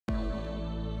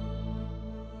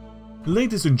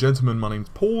Ladies and gentlemen, my name's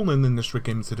Paul, and in this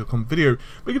GameCity.com video,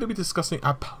 we're going to be discussing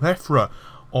a plethora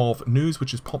of news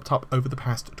which has popped up over the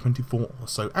past 24 or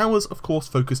so hours, of course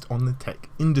focused on the tech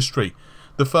industry.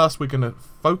 The first we're going to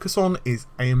focus on is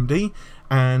AMD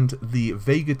and the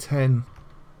Vega 10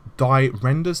 die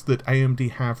renders that AMD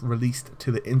have released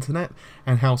to the internet,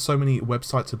 and how so many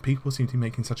websites and people seem to be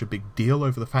making such a big deal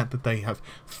over the fact that they have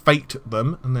faked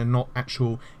them and they're not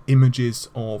actual images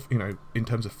of, in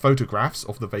terms of photographs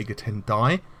of the Vega 10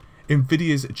 die.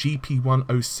 Nvidia's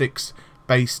GP106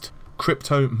 based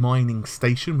crypto mining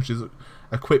station, which is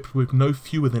equipped with no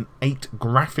fewer than 8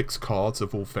 graphics cards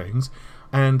of all things.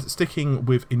 And sticking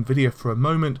with Nvidia for a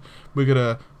moment, we're going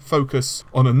to focus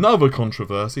on another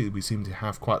controversy. We seem to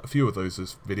have quite a few of those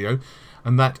this video,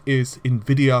 and that is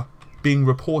Nvidia being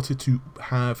reported to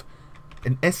have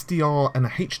an SDR and a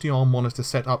HDR monitor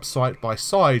set up side by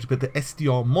side, but the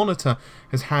SDR monitor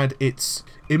has had its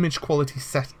image quality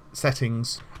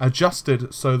settings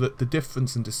adjusted so that the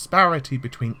difference and disparity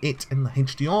between it and the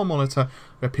HDR monitor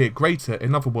appear greater.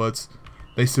 In other words,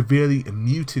 they severely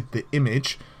muted the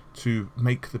image to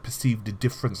make the perceived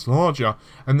difference larger.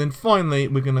 And then finally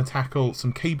we're going to tackle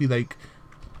some Kaby Lake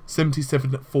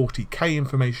 7740K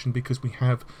information, because we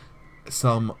have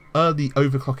some early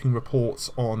overclocking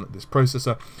reports on this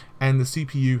processor, and the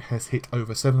CPU has hit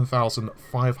over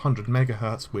 7500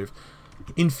 MHz with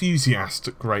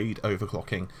enthusiast grade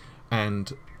overclocking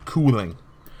and cooling.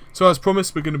 So as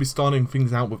promised, we're going to be starting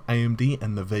things out with AMD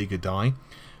and the Vega die.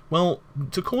 Well,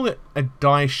 to call it a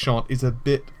die shot is a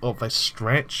bit of a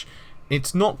stretch.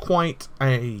 It's not quite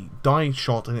a die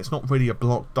shot, and it's not really a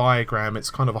block diagram. It's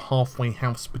kind of a halfway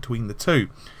house between the two.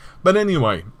 But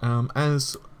anyway,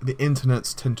 as the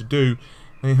internets tend to do,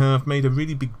 they have made a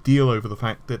really big deal over the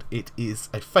fact that it is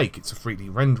a fake. It's a 3D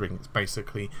rendering. It's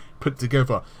basically put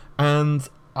together. And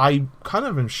I kind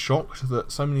of am shocked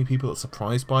that so many people are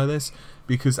surprised by this,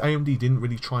 because AMD didn't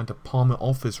really try to palm it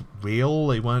off as real.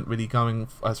 They weren't really going,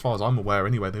 as far as I'm aware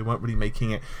anyway, they weren't really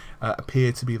making it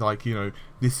appear to be like,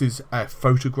 this is a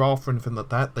photograph or anything like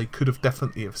that. They could have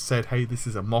definitely have said, hey, this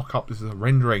is a mock-up, this is a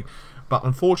rendering. But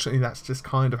unfortunately, that's just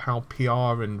kind of how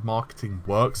PR and marketing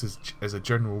works as a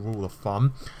general rule of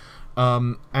thumb.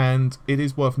 And it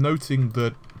is worth noting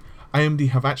that AMD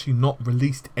have actually not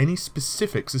released any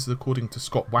specifics. This is according to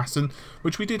Scott Wasson,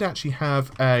 which we did actually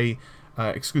have a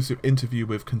exclusive interview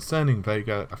with concerning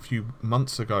Vega a few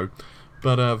months ago.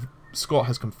 But Scott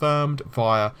has confirmed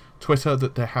via Twitter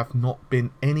that there have not been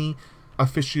any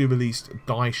officially released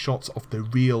die shots of the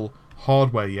real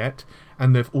hardware yet,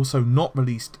 and they've also not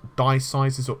released die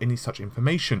sizes or any such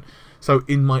information. So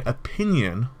in my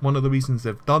opinion, one of the reasons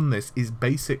they've done this is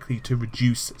basically to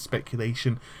reduce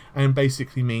speculation, and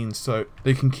basically means so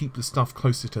they can keep the stuff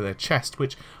closer to their chest,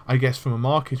 which I guess from a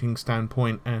marketing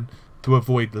standpoint and to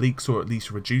avoid leaks, or at least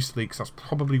reduce leaks, that's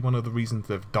probably one of the reasons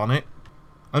they've done it.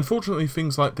 Unfortunately,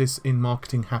 things like this in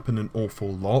marketing happen an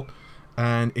awful lot,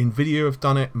 and Nvidia have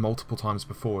done it multiple times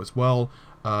before as well.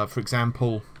 For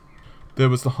example, there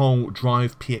was the whole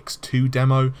Drive PX2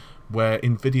 demo, where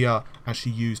Nvidia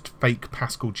actually used fake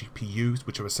Pascal GPUs,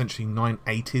 which are essentially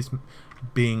 980s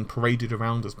being paraded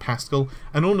around as Pascal.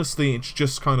 And honestly, it's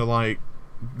just kind of like,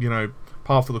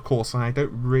 par for the course, and I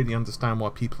don't really understand why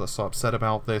people are so upset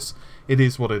about this. It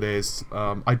is what it is.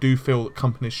 I do feel that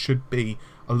companies should be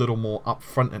a little more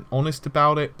upfront and honest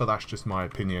about it, but that's just my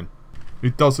opinion.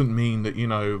 It doesn't mean that,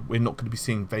 we're not going to be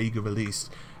seeing Vega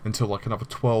released until like another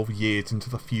 12 years into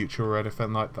the future or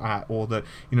anything like that, or that,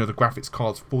 the graphics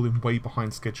cards falling way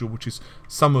behind schedule, which is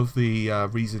some of the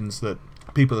reasons that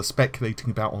people are speculating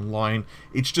about online.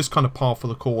 It's just kind of par for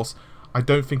the course. I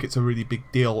don't think it's a really big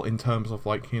deal in terms of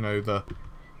like,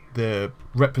 the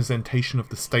representation of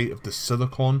the state of the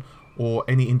silicon, or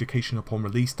any indication upon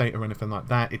release date or anything like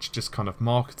that. It's just kind of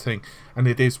marketing, and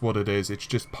it is what it is. It's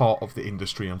just part of the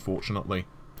industry, unfortunately.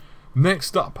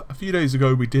 Next up, a few days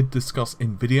ago we did discuss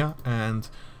Nvidia and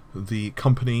the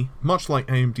company, much like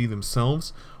AMD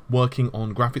themselves, working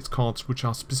on graphics cards which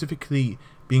are specifically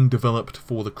being developed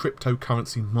for the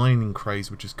cryptocurrency mining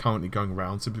craze, which is currently going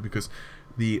around, simply because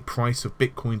the price of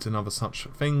bitcoins and other such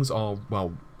things are,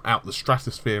 well, out the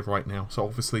stratosphere right now. So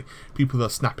obviously people are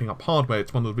snapping up hardware.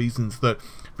 It's one of the reasons that,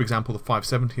 for example, the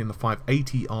 570 and the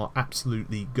 580 are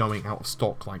absolutely going out of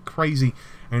stock like crazy.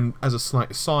 And as a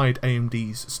slight aside,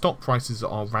 AMD's stock prices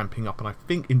are ramping up, and I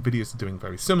think Nvidia's are doing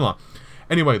very similar.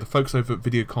 Anyway, the folks over at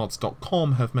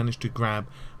videocards.com have managed to grab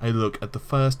a look at the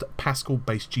first Pascal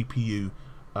based GPU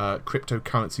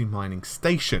cryptocurrency mining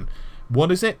station.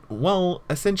 What is it? Well,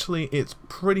 essentially it's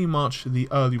pretty much the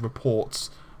early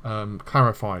reports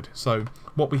clarified. So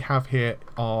what we have here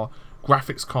are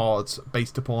graphics cards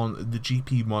based upon the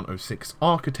GP106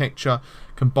 architecture,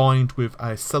 combined with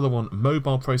a Celeron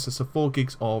mobile processor, 4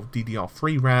 gigs of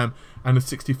DDR3 RAM, and a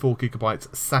 64 gigabytes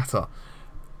SATA.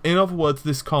 In other words,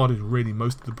 this card is really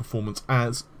most of the performance,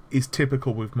 as is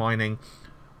typical with mining.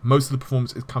 Most of the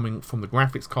performance is coming from the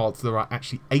graphics cards. There are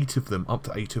actually 8 of them, up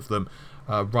to 8 of them,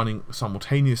 running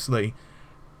simultaneously.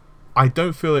 I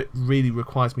don't feel it really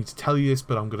requires me to tell you this,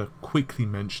 but I'm going to quickly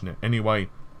mention it anyway.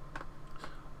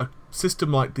 A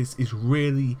system like this is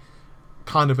really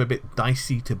kind of a bit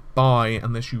dicey to buy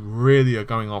unless you really are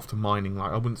going after mining.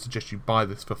 Like, I wouldn't suggest you buy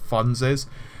this for funsies,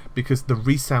 because the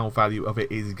resale value of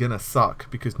it is gonna suck,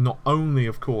 because not only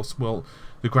of course will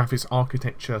the graphics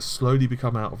architecture slowly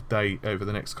become out of date over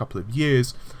the next couple of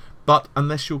years, but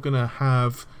unless you're gonna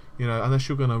have, you know, unless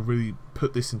you're gonna really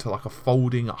put this into like a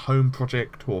folding at home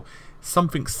project or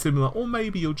something similar, or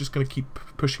maybe you're just going to keep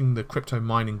pushing the crypto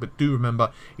mining. But do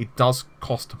remember, it does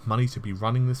cost money to be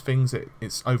running these things.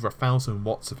 It's over 1,000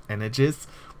 watts of energies,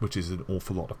 which is an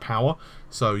awful lot of power.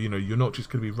 So, you know, you're not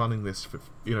just going to be running this for,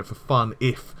 you know, for fun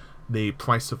if the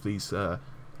price of these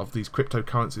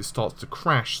cryptocurrencies starts to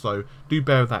crash. So do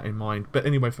bear that in mind. But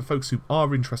anyway, for folks who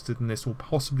are interested in this or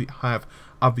possibly have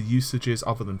other usages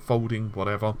other than folding,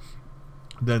 whatever,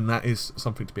 then that is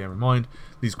something to bear in mind.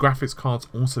 These graphics cards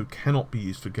also cannot be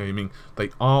used for gaming. They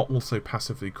are also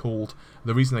passively cooled.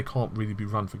 The reason they can't really be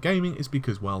run for gaming is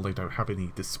because, well, they don't have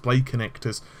any display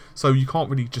connectors, so you can't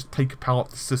really just take apart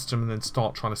the system and then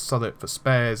start trying to sell it for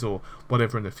spares or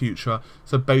whatever in the future.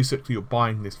 So basically you're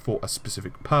buying this for a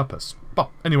specific purpose.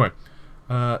 But anyway,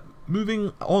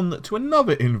 moving on to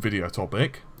another Nvidia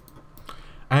topic,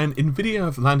 and Nvidia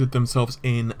have landed themselves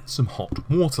in some hot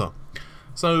water.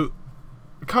 So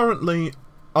currently,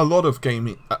 a lot of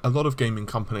gaming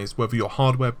companies, whether you're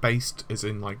hardware based, as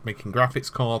in like making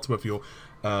graphics cards, whether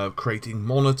you're creating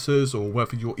monitors, or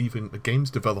whether you're even a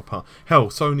games developer, hell,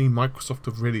 Sony, Microsoft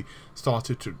have really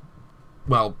started to,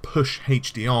 well, push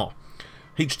HDR.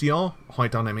 HDR, high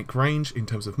dynamic range, in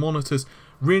terms of monitors,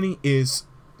 really is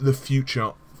the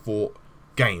future for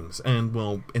games and,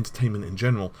 well, entertainment in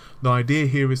general. The idea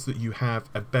here is that you have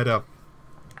a better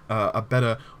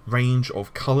range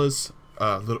of colors,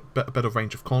 a better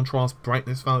range of contrast,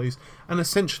 brightness values, and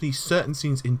essentially certain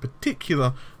scenes in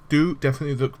particular do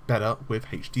definitely look better with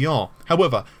HDR.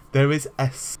 However, there is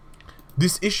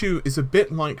this issue is a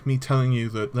bit like me telling you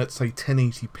that, let's say,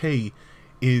 1080p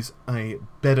is a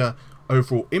better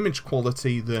overall image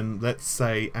quality than, let's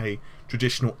say, a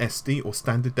traditional SD or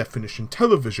standard definition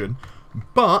television,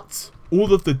 but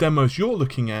all of the demos you're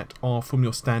looking at are from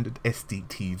your standard SD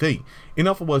TV. In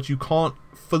other words, you can't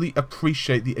fully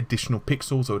appreciate the additional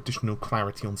pixels or additional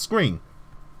clarity on screen.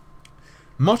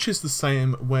 Much is the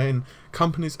same when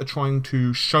companies are trying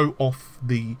to show off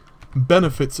the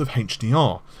benefits of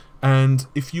HDR. And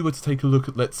if you were to take a look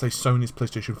at, let's say, Sony's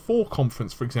PlayStation 4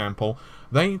 conference, for example,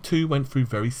 they too went through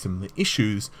very similar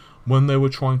issues when they were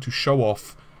trying to show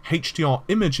off HDR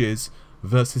images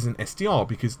versus an SDR,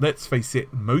 because let's face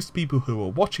it, most people who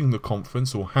are watching the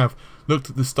conference or have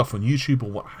looked at this stuff on YouTube or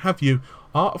what have you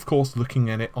are of course looking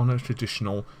at it on a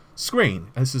traditional screen.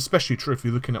 And it's especially true if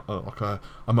you're looking at like a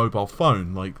mobile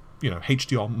phone. Like, you know,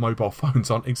 HDR mobile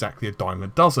phones aren't exactly a dime a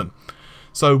dozen.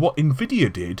 So what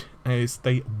Nvidia did is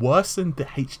they worsened the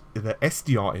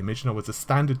SDR image. In other words, a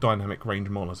standard dynamic range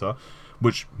monitor,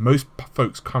 which most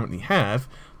folks currently have.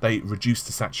 They reduced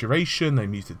the saturation, they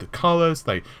muted the colors,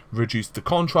 they reduced the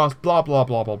contrast, blah blah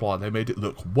blah blah blah. They made it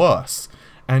look worse.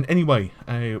 And anyway,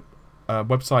 a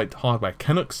website, Hardware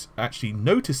Canucks, actually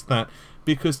noticed that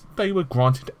because they were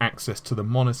granted access to the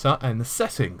monitor and the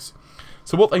settings.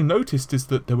 So what they noticed is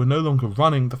that they were no longer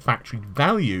running the factory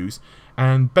values,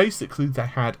 and basically they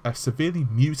had a severely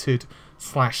muted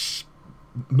slash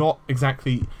not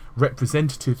exactly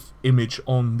representative image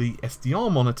on the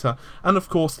SDR monitor, and of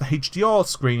course the HDR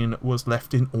screen was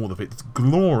left in all of its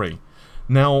glory.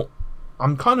 Now,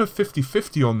 I'm kind of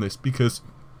 50-50 on this, because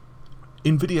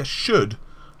Nvidia should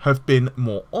have been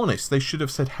more honest. They should have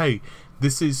said, hey,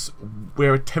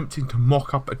 we're attempting to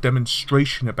mock up a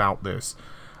demonstration about this.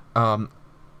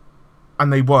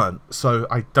 And they weren't, so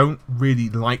I don't really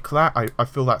like that. I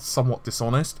feel that's somewhat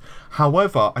dishonest.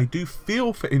 However, I do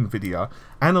feel for Nvidia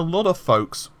and a lot of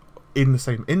folks in the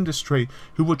same industry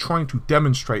who were trying to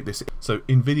demonstrate this. So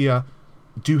Nvidia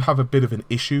do have a bit of an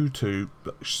issue to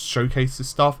showcase this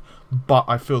stuff, but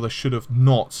I feel they should have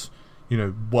not, you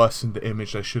know, worsened the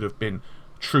image. They should have been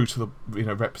true to the, you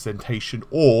know, representation,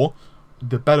 or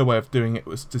the better way of doing it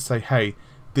was to say, hey,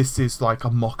 this is like a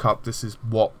mock-up, this is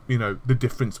what, you know, the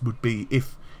difference would be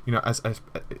if, you know, as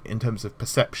in terms of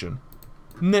perception.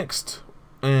 Next,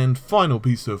 And final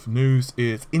piece of news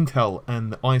is Intel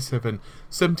and the i7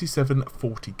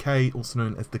 7740K, also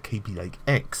known as the Kaby Lake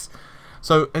X.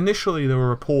 So initially there were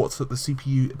reports that the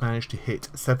CPU managed to hit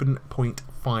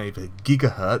 7.5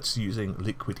 gigahertz using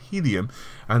liquid helium,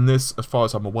 and this, as far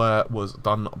as I'm aware, was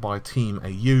done by Team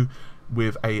AU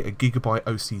with a Gigabyte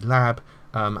OC lab,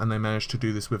 and they managed to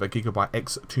do this with a Gigabyte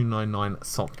X299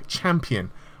 SOC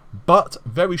Champion. But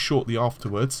very shortly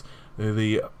afterwards,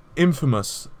 the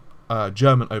infamous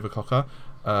German overclocker,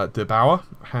 De Bauer,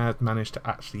 had managed to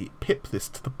actually pip this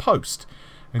to the post,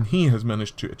 and he has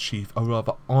managed to achieve a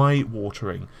rather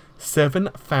eye-watering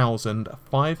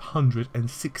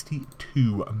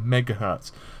 7,562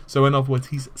 megahertz. So in other words,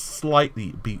 he's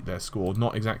slightly beat their score,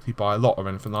 not exactly by a lot or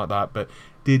anything like that, but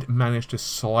did manage to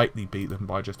slightly beat them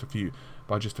by just a few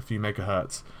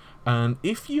megahertz. And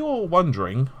if you're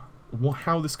wondering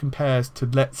how this compares to,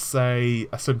 let's say,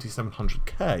 a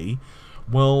 7700K,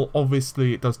 well,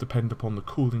 obviously it does depend upon the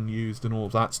cooling used and all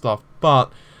of that stuff,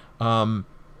 but a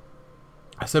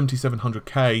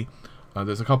 7700K,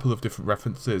 there's a couple of different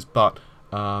references, but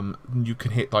you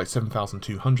can hit like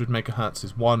 7,200 megahertz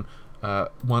is one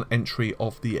entry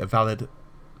of the validations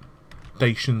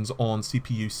on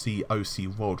CPU-C OC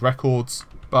world records,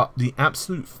 but the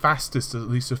absolute fastest, at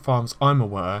least as far as I'm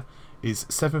aware, is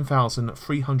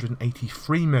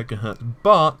 7,383 megahertz,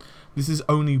 but this is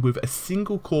only with a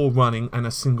single core running and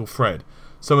a single thread.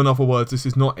 So in other words, this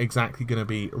is not exactly going to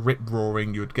be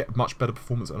rip-roaring. You would get much better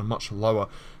performance at a much lower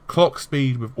clock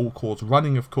speed with all cores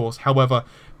running, of course. However,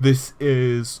 this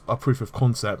is a proof of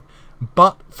concept.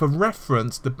 But for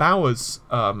reference, the Bauer's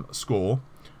score,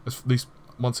 at least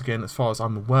once again, as far as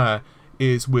I'm aware,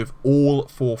 is with all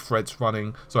 4 threads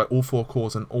running, sorry, all 4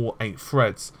 cores and all 8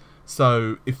 threads.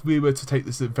 So if we were to take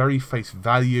this at very face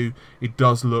value, it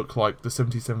does look like the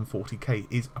 7740K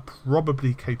is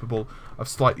probably capable of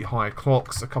slightly higher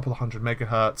clocks, a couple of hundred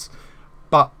megahertz.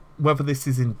 But whether this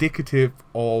is indicative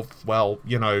of, well,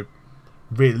 you know,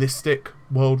 realistic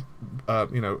world,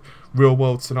 real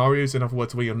world scenarios, in other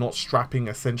words, where you're not strapping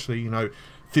essentially,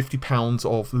 50 pounds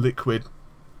of liquid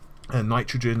and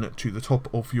nitrogen to the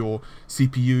top of your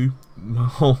CPU,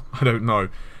 well, I don't know.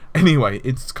 Anyway,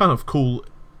 it's kind of cool.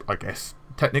 I guess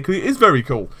technically it is very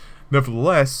cool.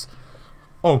 Nevertheless,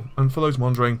 oh, and for those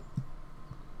wondering,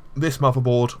 this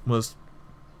motherboard was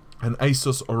an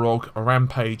Asus ROG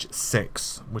Rampage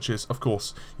 6, which is of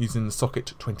course using the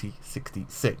socket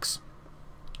 2066.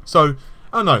 So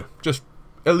I don't know, just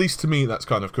at least to me that's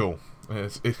kind of cool.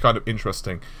 It's kind of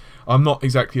interesting. I'm not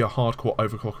exactly a hardcore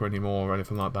overclocker anymore or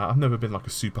anything like that. I've never been like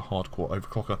a super hardcore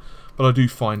overclocker, but I do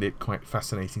find it quite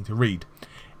fascinating to read.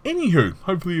 Anywho,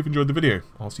 hopefully you've enjoyed the video.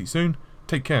 I'll see you soon.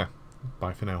 Take care.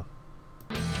 Bye for now.